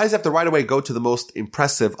 Why does it have to right away go to the most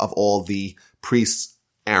impressive of all the priests,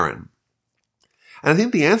 Aaron? And I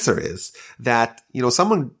think the answer is that,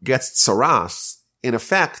 someone gets tsaras. In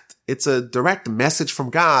effect, it's a direct message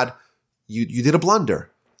from God. You did a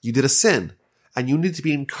blunder. You did a sin. And you need to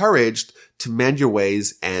be encouraged to mend your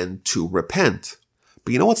ways and to repent.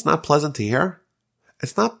 But you know what's not pleasant to hear?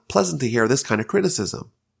 It's not pleasant to hear this kind of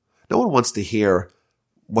criticism. No one wants to hear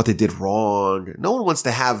what they did wrong. No one wants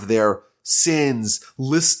to have their sins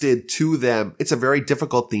listed to them. It's a very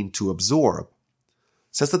difficult thing to absorb.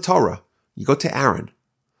 Says the Torah. You go to Aaron.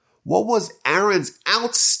 What was Aaron's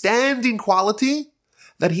outstanding quality?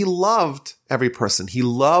 That he loved every person. He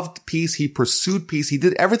loved peace. He pursued peace. He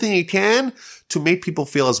did everything he can to make people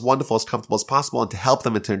feel as wonderful, as comfortable as possible, and to help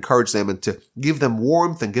them and to encourage them and to give them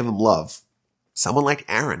warmth and give them love. Someone like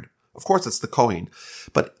Aaron. Of course, it's the Kohen.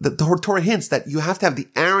 But the Torah hints that you have to have the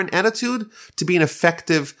Aaron attitude to be an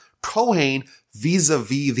effective Kohen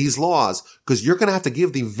vis-a-vis these laws, because you're going to have to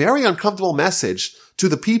give the very uncomfortable message to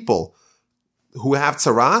the people who have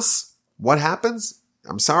tsaras. What happens?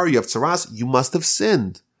 I'm sorry, you have tsaras. You must have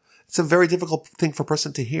sinned. It's a very difficult thing for a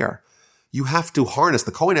person to hear. You have to harness,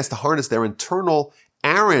 the Kohen has to harness their internal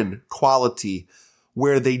Aaron quality,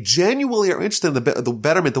 where they genuinely are interested in the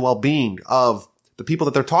betterment, the well-being of the people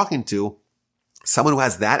that they're talking to. Someone who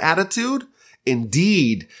has that attitude,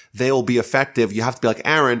 indeed, they will be effective. You have to be like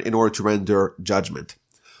Aaron in order to render judgment.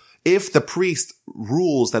 If the priest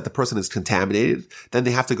rules that the person is contaminated, then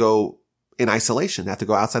they have to go in isolation. They have to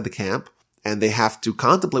go outside the camp, and they have to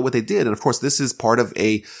contemplate what they did. And of course, this is part of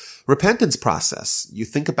a repentance process. You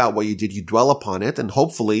think about what you did, you dwell upon it, and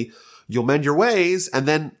hopefully you'll mend your ways. And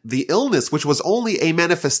then the illness, which was only a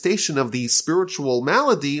manifestation of the spiritual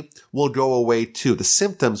malady, will go away too. The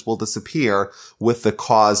symptoms will disappear with the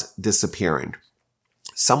cause disappearing.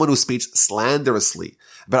 Someone who speaks slanderously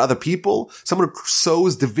about other people, someone who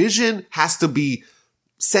sows division, has to be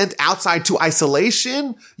sent outside to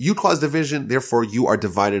isolation, you cause division, therefore you are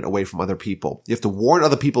divided away from other people. You have to warn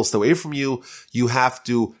other people to stay away from you. You're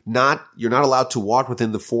not allowed to walk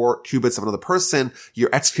within the 4 cubits of another person.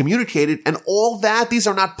 You're excommunicated, and all that, these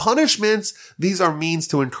are not punishments. These are means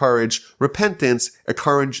to encourage repentance,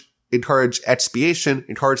 encourage expiation,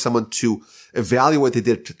 encourage someone to evaluate what they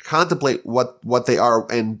did, to contemplate what they are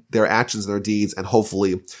and their actions, their deeds, and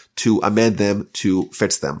hopefully to amend them, to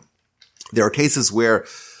fix them. There are cases where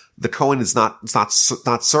the Kohen is not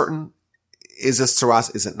certain. Is this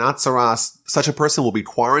tzaras? Is it not tzaras? Such a person will be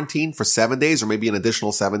quarantined for 7 days or maybe an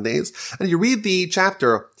additional 7 days. And you read the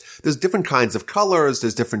chapter, there's different kinds of colors.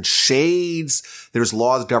 There's different shades. There's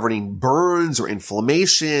laws governing burns or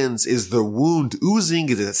inflammations. Is the wound oozing?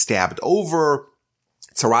 Is it stabbed over?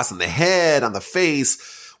 Tzaras on the head, on the face.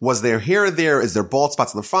 Was there hair there? Is there bald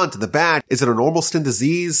spots in the front, in the back? Is it a normal skin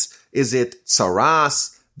disease? Is it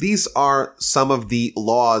tzaras? These are some of the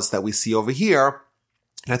laws that we see over here.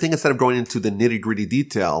 And I think instead of going into the nitty-gritty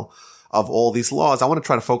detail of all these laws, I want to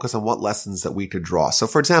try to focus on what lessons that we could draw. So,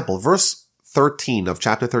 for example, verse 13 of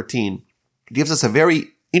chapter 13 gives us a very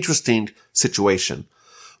interesting situation.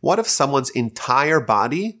 What if someone's entire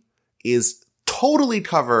body is totally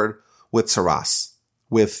covered with tzaras,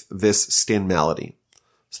 with this skin malady?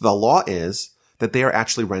 So the law is that they are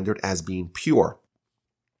actually rendered as being pure.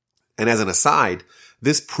 And as an aside,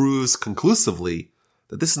 this proves conclusively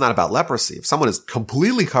that this is not about leprosy. If someone is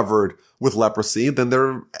completely covered with leprosy, then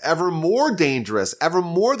they're ever more dangerous, ever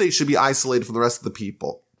more they should be isolated from the rest of the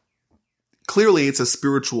people. Clearly, it's a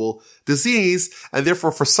spiritual disease, and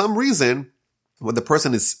therefore, for some reason, when the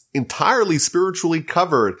person is entirely spiritually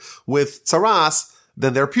covered with tzaras,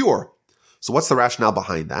 then they're pure. So what's the rationale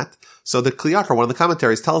behind that? So the Kli Yakar, one of the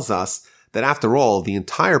commentaries, tells us that after all, the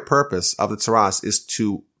entire purpose of the tzaras is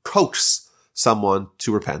to coax someone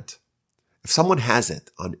to repent. If someone has it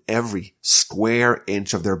on every square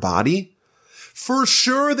inch of their body, for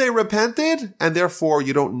sure they repented, and therefore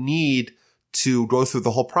you don't need to go through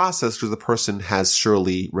the whole process because the person has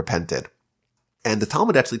surely repented. And the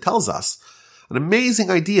Talmud actually tells us an amazing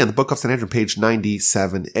idea in the book of Sanhedrin, page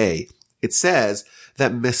 97a. It says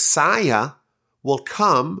that Messiah will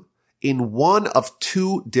come in one of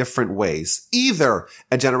 2 different ways. Either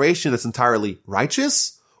a generation that's entirely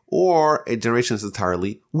righteous, or a generation that's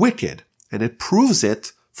entirely wicked. And it proves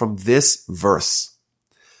it from this verse.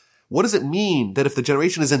 What does it mean that if the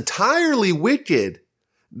generation is entirely wicked,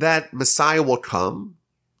 that Messiah will come?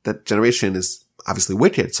 That generation is obviously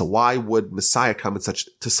wicked, so why would Messiah come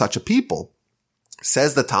to such a people?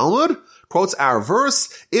 Says the Talmud, quotes our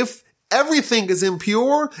verse, if everything is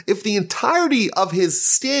impure, if the entirety of his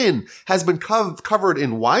skin has been covered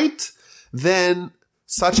in white, then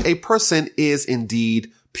such a person is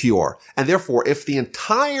indeed pure. And therefore, if the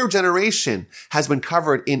entire generation has been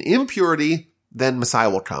covered in impurity, then Messiah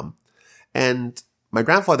will come. And my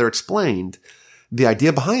grandfather explained the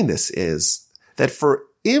idea behind this is that for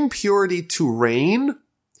impurity to reign,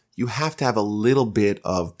 you have to have a little bit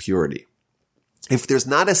of purity. If there's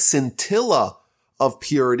not a scintilla of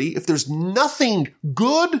purity, if there's nothing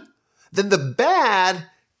good, then the bad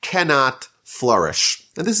cannot flourish.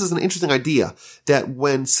 And this is an interesting idea, that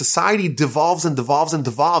when society devolves and devolves and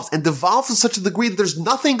devolves and devolves to such a degree that there's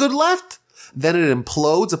nothing good left, then it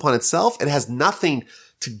implodes upon itself. It has nothing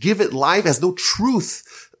to give it life, has no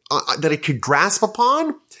truth that it could grasp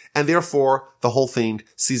upon, and therefore the whole thing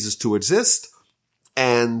ceases to exist,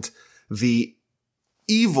 and the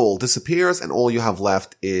evil disappears, and all you have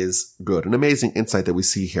left is good. An amazing insight that we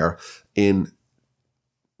see here in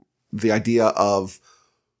the idea of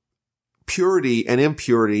purity and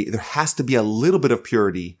impurity. There has to be a little bit of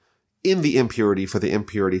purity in the impurity for the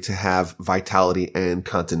impurity to have vitality and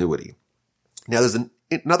continuity. Now, there's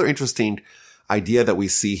another interesting idea that we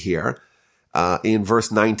see here in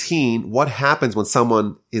verse 19. What happens when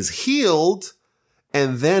someone is healed,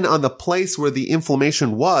 and then on the place where the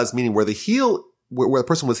inflammation was, meaning where the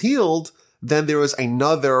person was healed, then there was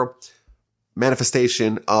another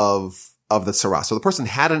manifestation of the tzaras. So the person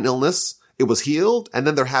had an illness, it was healed, and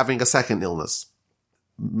then they're having a second illness.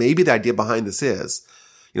 Maybe the idea behind this is,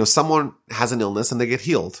 someone has an illness and they get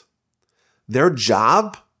healed. Their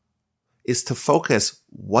job is to focus,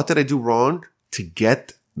 what did I do wrong to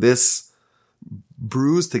get this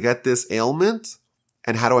bruise, to get this ailment,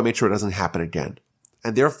 and how do I make sure it doesn't happen again?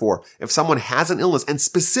 And therefore, if someone has an illness, and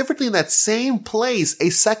specifically in that same place, a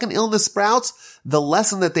second illness sprouts, the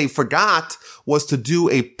lesson that they forgot was to do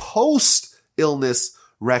a post-illness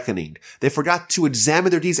reckoning. They forgot to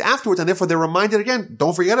examine their deeds afterwards, and therefore they're reminded again,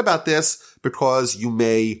 don't forget about this, because you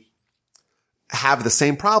may have the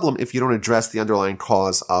same problem if you don't address the underlying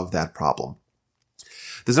cause of that problem.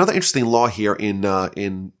 There's another interesting law here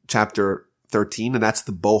in chapter 13, and that's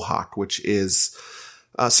the bohak, which is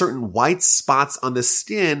certain white spots on the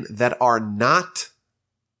skin that are not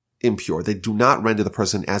impure. They do not render the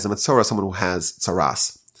person as a metzora, someone who has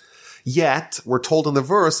tsaras. Yet, we're told in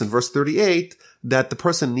verse 38, that the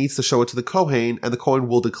person needs to show it to the Kohen, and the Kohen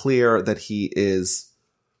will declare that he is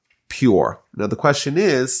pure. Now, the question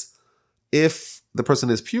is, if the person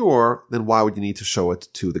is pure, then why would you need to show it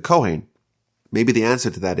to the Kohen? Maybe the answer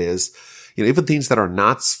to that is, even things that are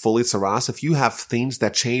not fully tsaras, if you have things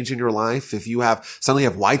that change in your life, if you suddenly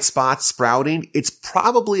have white spots sprouting, it's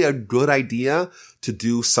probably a good idea to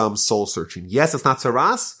do some soul searching. Yes, it's not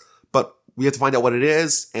tsaras, but we have to find out what it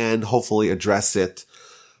is and hopefully address it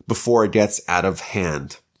before it gets out of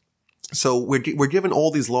hand. So we're given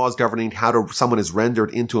all these laws governing how someone is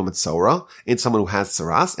rendered into a metzora, into someone who has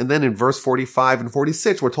tsaras, and then in verse 45 and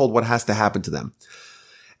 46, we're told what has to happen to them.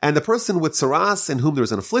 And the person with tsaras in whom there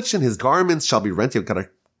is an affliction, his garments shall be rent. You've got to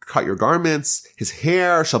cut your garments. His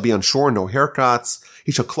hair shall be unshorn, no haircuts.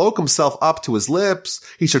 He shall cloak himself up to his lips.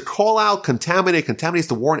 He should call out, contaminate. Contaminate is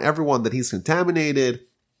to warn everyone that he's contaminated.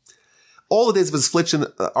 All the days of his affliction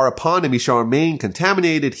are upon him. He shall remain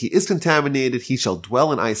contaminated. He is contaminated. He shall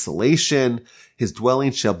dwell in isolation. His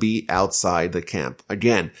dwelling shall be outside the camp.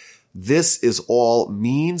 Again, this is all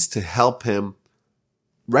means to help him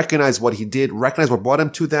recognize what he did, recognize what brought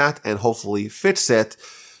him to that, and hopefully fix it,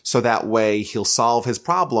 so that way he'll solve his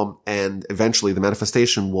problem, and eventually the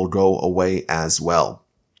manifestation will go away as well.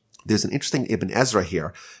 There's an interesting Ibn Ezra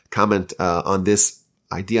here, comment on this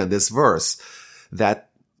idea, on this verse, that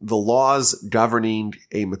the laws governing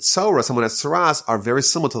a metzora, someone has tsaras, are very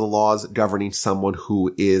similar to the laws governing someone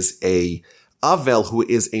who is a avel, who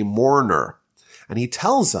is a mourner. And he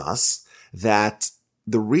tells us that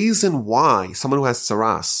the reason why someone who has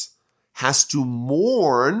tsaras has to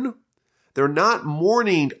mourn, they're not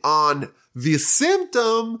mourning on the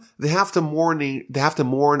symptom, they have to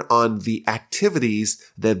mourn on the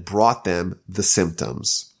activities that brought them the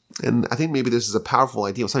symptoms. And I think maybe this is a powerful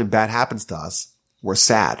idea. When something bad happens to us, we're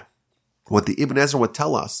sad. What the Ibn Ezra would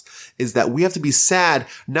tell us is that we have to be sad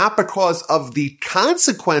not because of the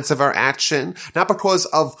consequence of our action, not because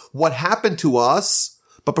of what happened to us,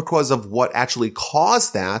 but because of what actually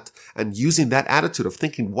caused that, and using that attitude of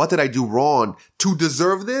thinking, what did I do wrong to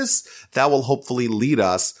deserve this? That will hopefully lead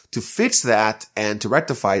us to fix that and to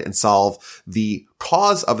rectify it and solve the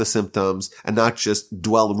cause of the symptoms, and not just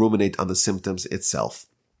dwell and ruminate on the symptoms itself.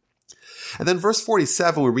 And then verse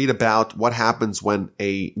 47, we read about what happens when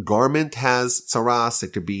a garment has tsaras.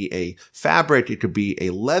 It could be a fabric. It could be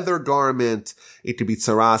a leather garment. It could be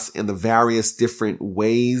tsaras in the various different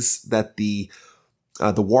ways that the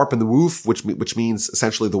warp and the woof, which means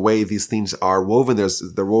essentially the way these things are woven.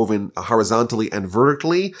 They're woven horizontally and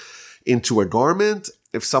vertically into a garment.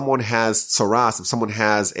 If someone has tsaras, if someone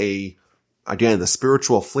has the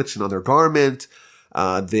spiritual affliction on their garment,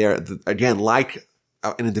 like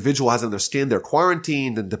an individual has on their skin, they're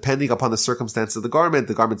quarantined, and depending upon the circumstance of the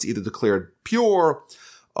garment's either declared pure,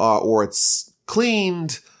 or it's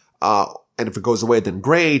cleaned, and if it goes away, then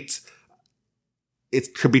great.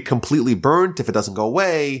 It could be completely burnt if it doesn't go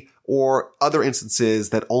away, or other instances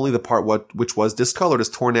that only the part which was discolored is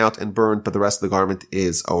torn out and burned, but the rest of the garment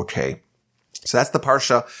is okay. So that's the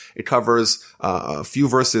Parsha. It covers a few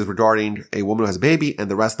verses regarding a woman who has a baby, and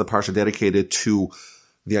the rest of the Parsha dedicated to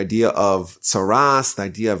the idea of tsaras, the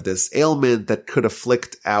idea of this ailment that could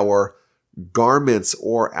afflict our garments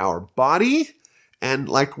or our body. And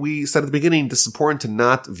like we said at the beginning, this is important to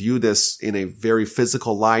not view this in a very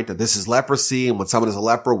physical light, that this is leprosy, and when someone is a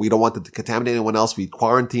leper, we don't want them to contaminate anyone else. We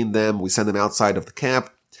quarantine them. We send them outside of the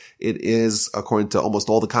camp. It is, according to almost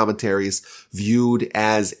all the commentaries, viewed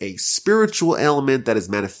as a spiritual ailment that is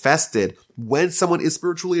manifested when someone is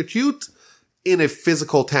spiritually acute in a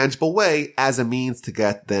physical, tangible way as a means to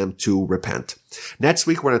get them to repent. Next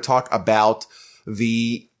week, we're going to talk about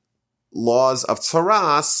the laws of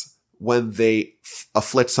tsaras when they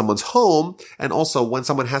afflict someone's home, and also when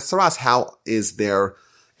someone has tsaras, how is their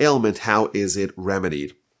ailment, how is it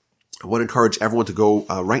remedied? I want to encourage everyone to go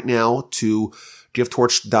right now to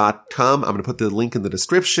givetorch.com. I'm going to put the link in the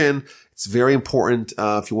description. It's very important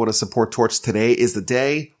if you want to support Torch. Today is the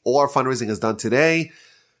day. All our fundraising is done today.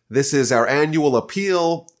 This is our annual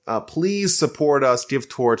appeal. Please support us,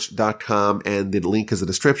 givetorch.com, and the link is in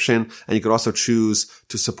the description. And you can also choose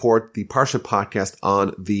to support the Parsha podcast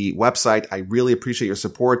on the website. I really appreciate your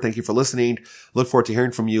support. Thank you for listening. Look forward to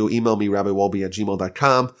hearing from you. Email me,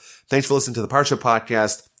 rabbiwolbe@gmail.com. Thanks for listening to the Parsha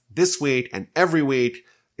podcast this week and every week.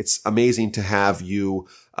 It's amazing to have you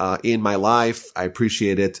in my life. I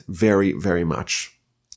appreciate it very, very much.